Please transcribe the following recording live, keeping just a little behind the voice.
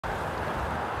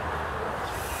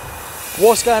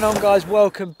What's going on, guys?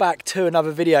 Welcome back to another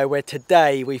video where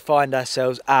today we find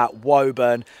ourselves at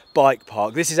Woburn Bike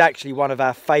Park. This is actually one of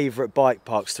our favourite bike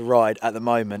parks to ride at the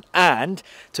moment, and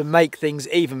to make things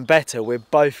even better, we're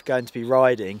both going to be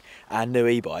riding our new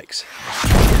e-bikes.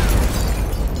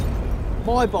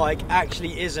 My bike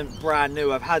actually isn't brand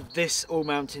new. I've had this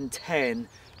ALLMTN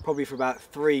probably for about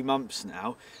 3 months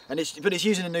now, and but it's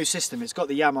using a new system. It's got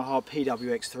the Yamaha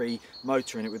PWX3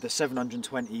 motor in it with the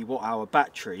 720 watt-hour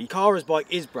battery. Cara's bike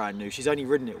is brand new. She's only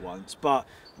ridden it once, but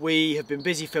we have been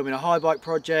busy filming a Haibike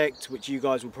project, which you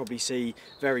guys will probably see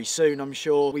very soon, I'm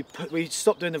sure. We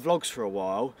stopped doing the vlogs for a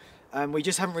while, and we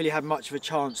just haven't really had much of a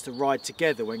chance to ride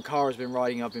together. When Cara's been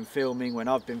riding, I've been filming. When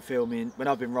I've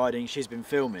been riding, she's been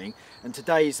filming. And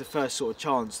today is the first sort of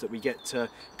chance that we get to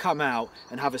come out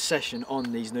and have a session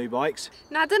on these new bikes.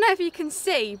 Now, I don't know if you can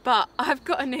see, but I've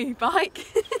got a new bike.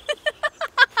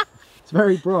 It's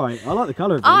very bright. I like the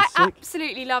colour of it. I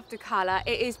absolutely love the colour.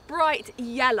 It is bright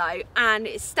yellow and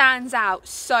it stands out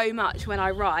so much when I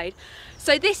ride.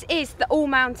 So this is the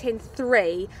ALLMTN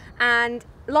 3, and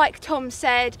like Tom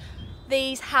said,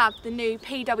 these have the new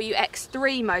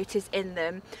PWX3 motors in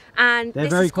them, and they're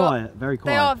very quiet, very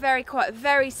quiet. They are very quiet,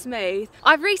 very smooth.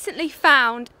 I've recently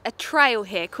found a trail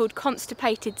here called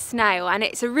Constipated Snail, and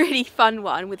it's a really fun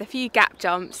one with a few gap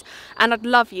jumps, and I'd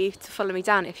love you to follow me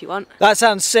down if you want. That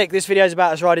sounds sick. This video is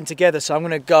about us riding together, so I'm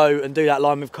going to go and do that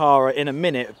line with Cara in a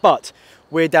minute, but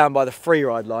we're down by the free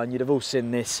ride line. You'd have all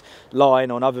seen this line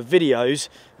on other videos,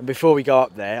 and before we go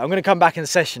up there, I'm going to come back and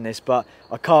session this, but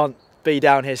I can't be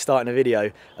down here starting a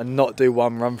video and not do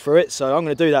one run through it. So I'm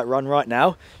going to do that run right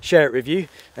now, share it with you,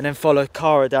 and then follow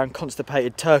Cara down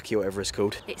Constipated Turkey, or whatever it's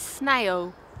called. It's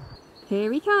Snail.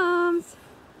 Here he comes.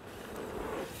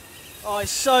 Oh, it's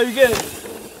so good.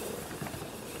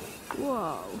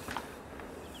 Whoa.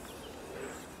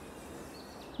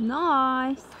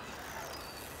 Nice.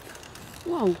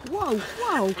 Whoa, whoa,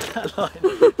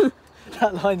 whoa.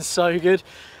 That line's so good.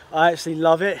 I actually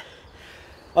love it.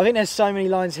 I think there's so many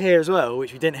lines here as well,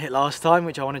 which we didn't hit last time,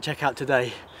 which I want to check out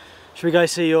today. Should we go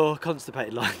see your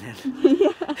Constipated line then?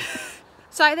 Yeah.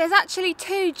 So there's actually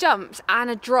 2 jumps and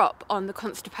a drop on the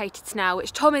Constipated Snail,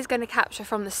 which Tom is going to capture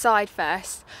from the side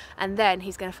first, and then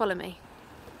he's going to follow me.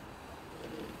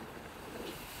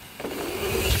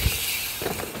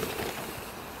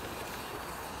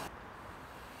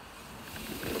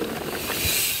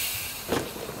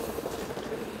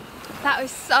 That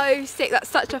was so sick. That's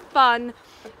such a fun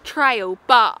trail,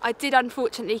 but I did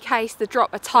unfortunately case the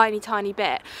drop a tiny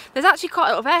bit. There's actually quite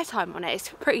a lot of airtime on it. It's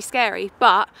pretty scary,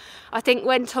 but I think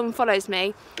when Tom follows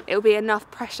me, it'll be enough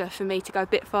pressure for me to go a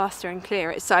bit faster and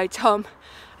clear it. So Tom,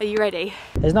 are you ready?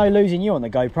 There's no losing you on the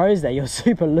GoPro, is there? You're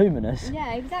super luminous.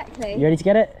 Yeah, exactly. You ready to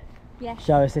get it? Yeah.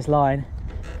 Show us this line.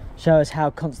 Show us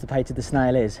how constipated the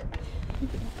snail is.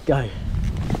 Go. I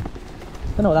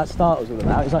don't know what that start was all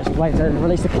about. It's actually waiting to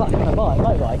release the clutch on a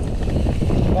motorbike.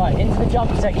 Right, into the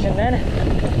jump section then.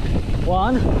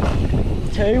 1,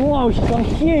 2, whoa, she's gone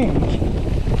huge.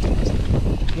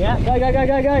 Yeah, go, go, go,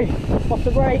 go, go. Off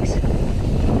the brakes.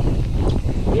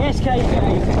 Yes, KK.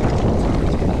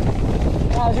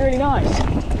 That was really nice.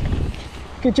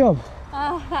 Good job.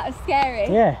 Oh, that was scary.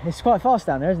 Yeah, it's quite fast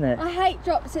down there, isn't it? I hate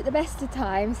drops at the best of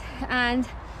times, and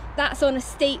that's on a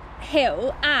steep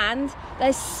hill, and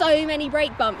there's so many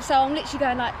brake bumps, so I'm literally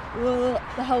going like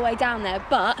the whole way down there.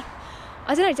 But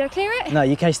I don't know, did I clear it? No,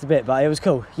 you cased a bit, but it was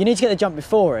cool. You need to get the jump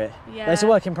before it. Yeah. But it's a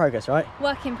work in progress, right?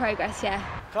 Work in progress, yeah.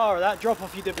 Cara, that drop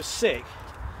off you did was sick.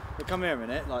 But come here a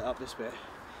minute, like up this bit.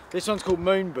 This one's called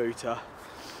Moon Booter,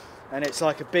 and it's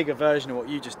like a bigger version of what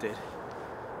you just did.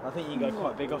 I think you can go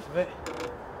quite big off of it,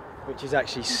 which is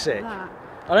actually sick. I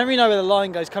don't really know where the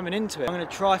line goes coming into it. I'm going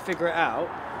to try figure it out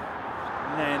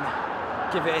and then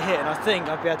give it a hit, and I think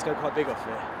I'll be able to go quite big off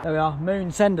it. There we are,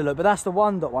 Moon Sender look, but that's the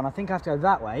 1.1. I think I have to go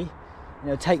that way, and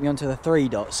it'll take me onto the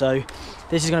 3.0. So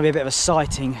this is going to be a bit of a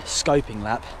sighting, scoping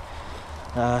lap.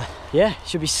 Yeah,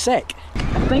 should be sick.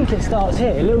 I think it starts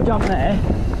here, a little jump there,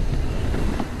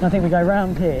 and I think we go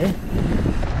round here,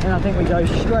 and I think we go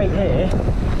straight here.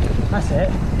 That's it.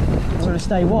 I'm going to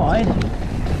stay wide,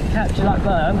 capture that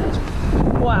berm.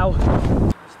 Wow.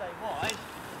 Stay wide,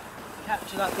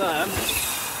 capture that berm.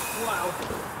 Wow.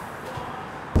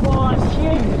 Oh, that's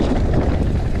huge.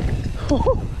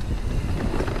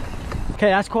 Okay,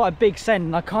 that's quite a big send,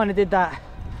 and I kind of did that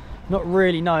not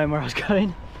really knowing where I was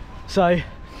going. So I'm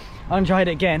going to try it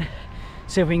again,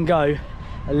 see if we can go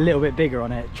a little bit bigger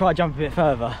on it. Try to jump a bit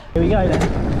further. Here we go then.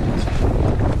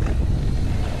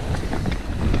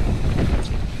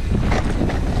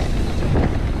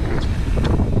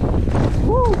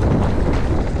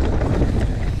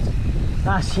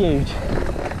 That's huge.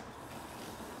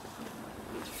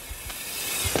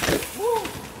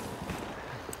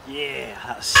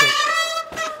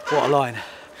 what a line.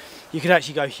 You could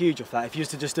actually go huge off that if you used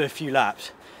to just do a few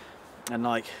laps, and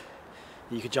like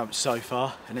you could jump so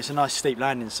far, and it's a nice steep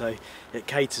landing, so it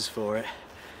caters for it.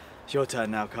 It's your turn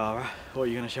now, Cara. What are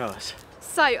you going to show us?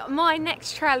 So my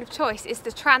next trail of choice is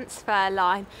the transfer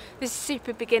line. This is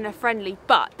super beginner friendly,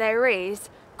 but there is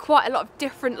quite a lot of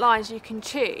different lines you can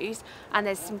choose, and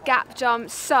there's some gap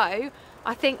jumps, so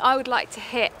I think I would like to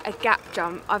hit a gap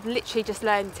jump. I've literally just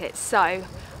learned it, so I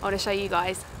want to show you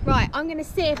guys. Right, I'm going to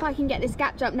see if I can get this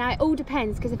gap jump. Now it all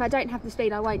depends, because if I don't have the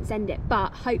speed I won't send it,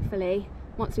 but hopefully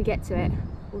once we get to it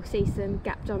we'll see some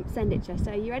gap jump senditure.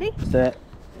 So are you ready? Let's do it.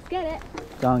 Let's get it.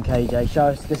 Go on, KJ, show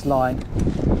us this line.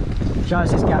 Show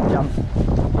us this gap jump.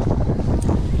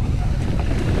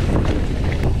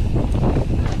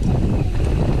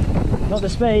 Not the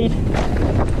speed.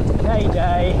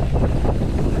 KJ.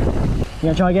 You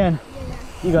gonna try again? Yeah.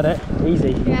 You got it.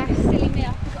 Easy. Yeah, silly me,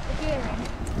 I forgot the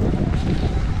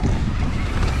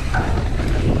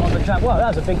gearing. On the track. Whoa,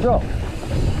 that was a big drop.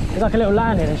 It's like a little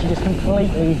landing and she just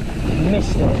completely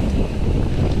missed it.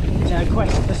 Now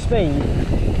quest the speed.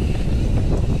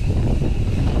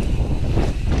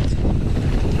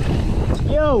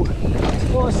 Yo!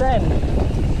 What a send.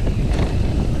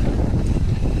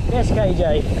 Yes,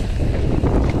 KJ.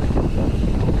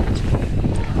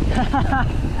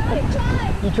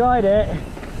 You tried it.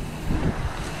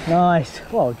 Nice.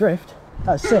 Whoa, drift.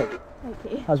 That was sick. Thank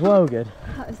you. That was well good.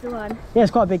 That was the one. Yeah,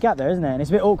 it's quite a big gap there, isn't it? And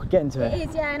it's a bit awkward getting to it. It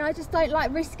is, yeah, and I just don't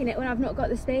like risking it when I've not got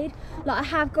the speed. Like, I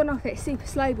have gone off it super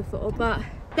slow before, but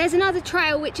there's another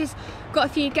trail which has got a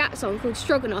few gaps on called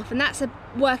Stroganoff, and that's a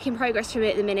work in progress for me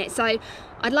at the minute. So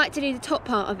I'd like to do the top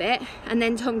part of it, and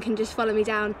then Tom can just follow me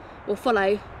down, or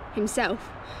follow himself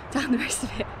down the rest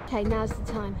of it. Okay, now's the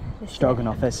time.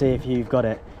 Stroganoff, let's see if you've got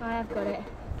it. I have got it.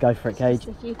 Go for it, Cage.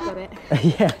 If you've got it.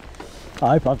 Yeah,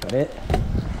 I hope I've got it.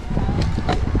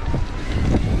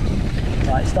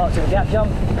 Right, starts with a gap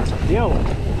jump. Yo,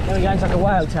 then we go into like a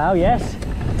whale tail, yes.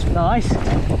 Nice.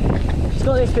 She's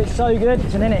got this bit so good,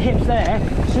 and then it hips there.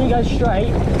 She goes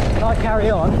straight, I carry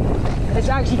on. And it's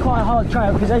actually quite a hard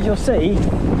trail because, as you'll see,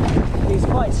 it's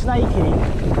quite snaky,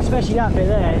 especially that bit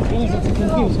there. It's easy to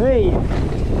confuse me.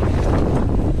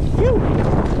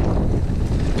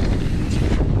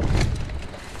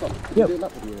 Yep.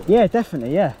 Yeah,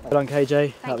 definitely, yeah. Well done,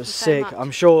 KJ. That was sick. So I'm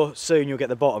sure soon you'll get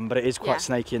the bottom, but it is quite Yeah.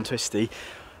 snaky and twisty.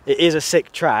 It is a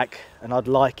sick track, and I'd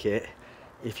like it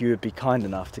if you would be kind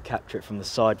enough to capture it from the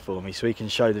side for me, so we can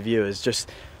show the viewers just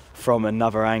from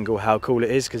another angle how cool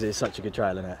it is, because it's such a good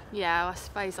trail, isn't it? Yeah, I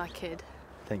suppose I could.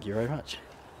 Thank you very much.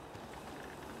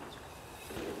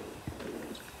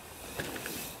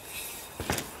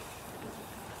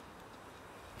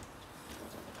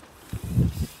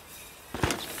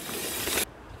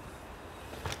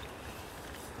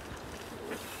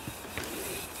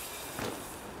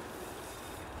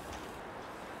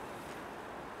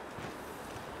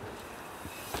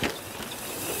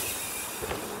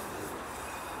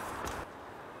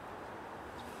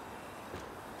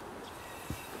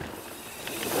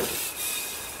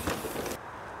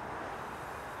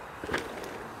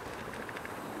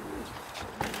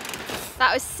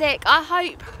 That was sick. I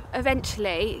hope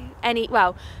eventually,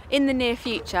 in the near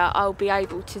future, I'll be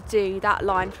able to do that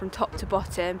line from top to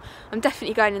bottom. I'm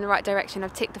definitely going in the right direction.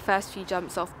 I've ticked the first few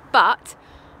jumps off, but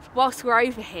whilst we're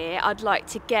over here, I'd like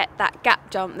to get that gap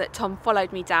jump that Tom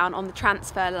followed me down on the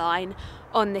transfer line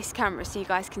on this camera so you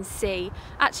guys can see.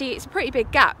 Actually, it's a pretty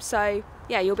big gap, so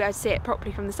yeah, you'll be able to see it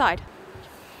properly from the side.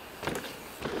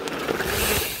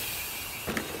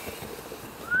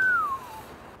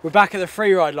 We're back at the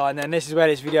free ride line then. This is where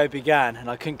this video began,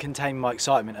 and I couldn't contain my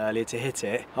excitement earlier to hit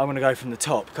it. I'm gonna go from the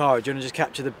top. Cara, do you wanna just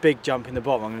capture the big jump in the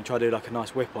bottom? I'm gonna try to do like a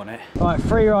nice whip on it. All right,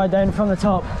 free ride then from the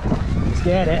top. Let's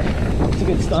get it. It's a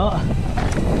good start.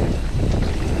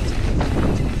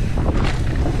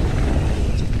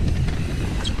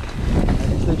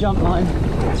 It's the jump line.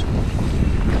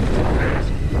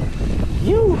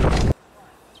 You.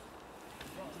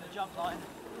 The jump line.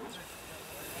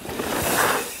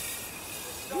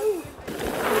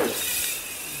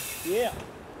 Yeah.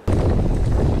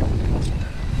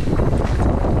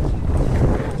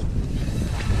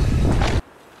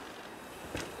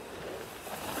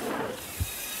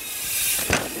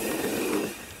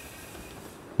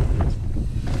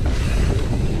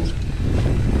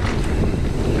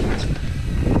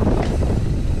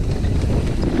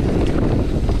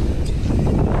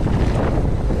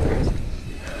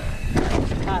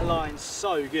 That line's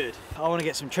so good. I want to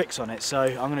get some tricks on it, so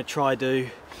I'm going to try do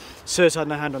suicide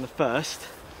no hand on the first,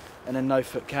 and then no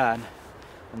foot can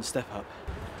on the step up.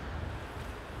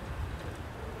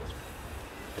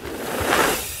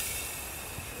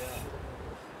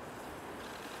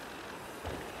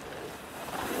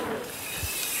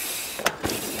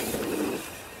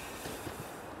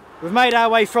 We've made our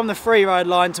way from the free ride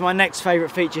line to my next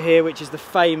favourite feature here, which is the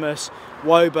famous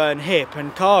Woburn hip.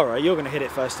 And Cara, you're going to hit it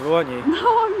first of all, aren't you?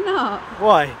 No, I'm not.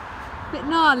 Why? Bit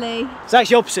gnarly. It's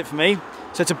actually opposite for me,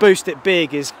 so to boost it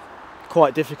big is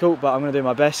quite difficult, but I'm going to do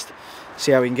my best,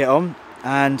 see how we can get on,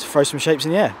 and throw some shapes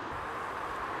in the air.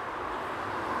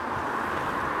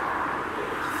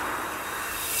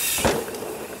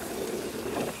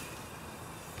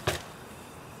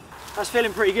 That's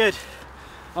feeling pretty good.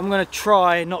 I'm going to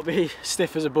try not be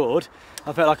stiff as a board.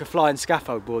 I felt like a flying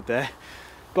scaffold board there,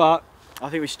 but I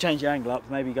think we should change the angle up,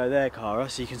 maybe go there, Cara,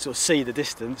 so you can sort of see the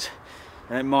distance,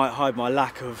 and it might hide my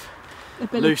lack of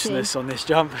looseness on this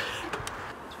jump.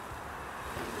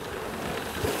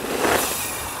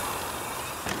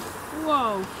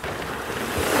 Whoa.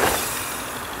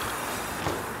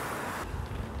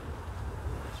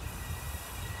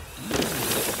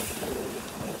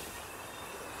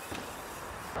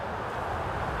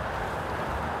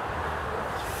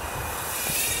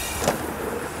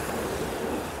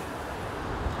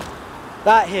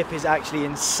 That hip is actually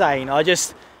insane.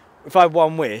 If I had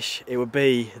one wish, it would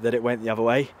be that it went the other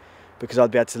way, because I'd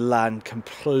be able to land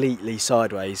completely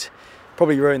sideways.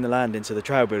 Probably ruin the landing, so the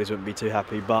trail builders wouldn't be too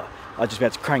happy, but I'd just be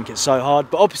able to crank it so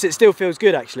hard. But opposite still feels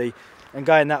good actually, and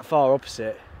going that far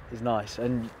opposite is nice,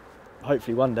 and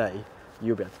hopefully one day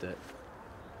you'll be able to do it.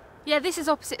 Yeah, this is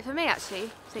opposite for me actually,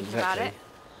 thinking about it.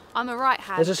 I'm a right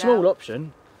hand. There's a small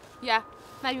option. Yeah,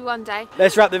 maybe one day.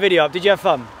 Let's wrap the video up. Did you have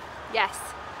fun? Yes.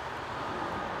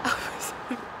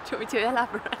 Do you want me to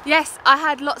elaborate? Yes, I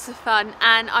had lots of fun,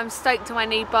 and I'm stoked on my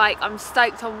new bike. I'm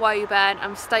stoked on Woburn.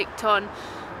 I'm stoked on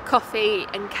coffee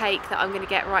and cake that I'm going to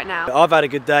get right now. I've had a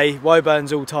good day.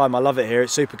 Woburn's all time. I love it here.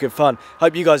 It's super good fun.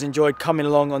 Hope you guys enjoyed coming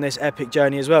along on this epic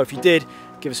journey as well. If you did,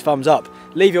 give us a thumbs up.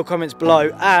 Leave your comments below,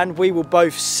 and we will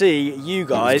both see you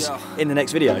guys in the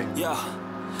next video.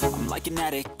 I'm like an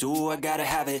addict, do I gotta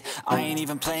have it. I ain't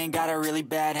even playing, got a really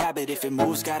bad habit. If it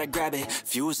moves, gotta grab it,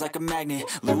 fuse like a magnet.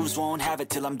 Lose, won't have it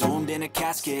till I'm doomed in a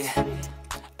casket.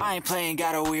 I ain't playing,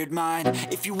 got a weird mind.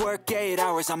 If you work 8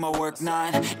 hours, I'ma work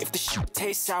 9. If the shit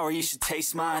tastes sour, you should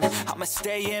taste mine. I'ma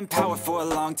stay in power for a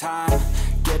long time.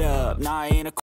 Get up, nah, I ain't a